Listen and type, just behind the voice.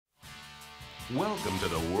Welcome to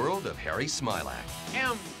the world of Harry Smilac.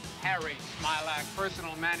 Harry Smilac,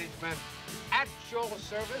 personal management, at your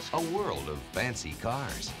service. A world of fancy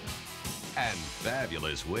cars and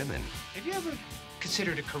fabulous women. Have you ever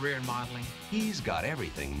considered a career in modeling? He's got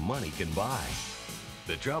everything money can buy.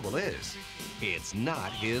 The trouble is, it's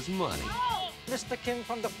not his money. Mr. Kim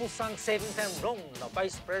from the Busan Savings and Loan,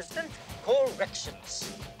 Vice President.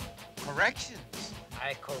 Corrections. Corrections?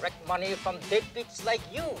 I correct money from deadbeats like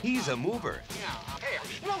you. He's a mover. Yeah. Hey, I'm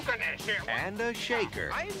smoking this here. And a shaker.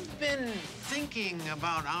 I've been thinking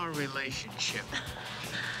about our relationship.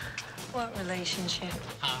 What relationship?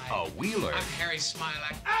 Hi. A wheeler. I'm Harry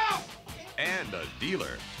Smilac. Ow! And a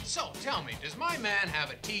dealer. So, tell me, does my man have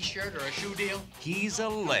a T-shirt or a shoe deal? He's a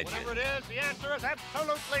legend. Whatever it is, the answer is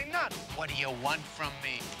absolutely not. What do you want from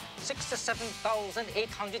me?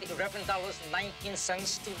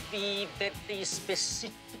 $67,811.19 to be very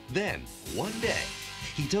specific. Then, one day,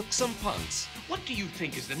 he took some punks. What do you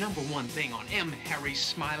think is the #1 thing on M. Harry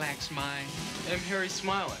Smilac's mind? M. Harry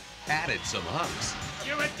Smilac. Added some hunks.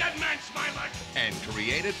 You're a dead man, Smilac. And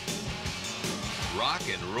created rock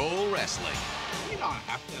and roll wrestling. You don't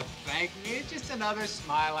have to thank me. It's just another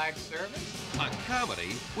Smilac service. A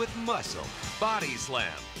comedy with muscle. Body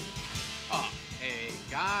slam. Oh, hey,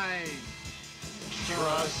 guys.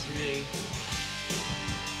 Trust me.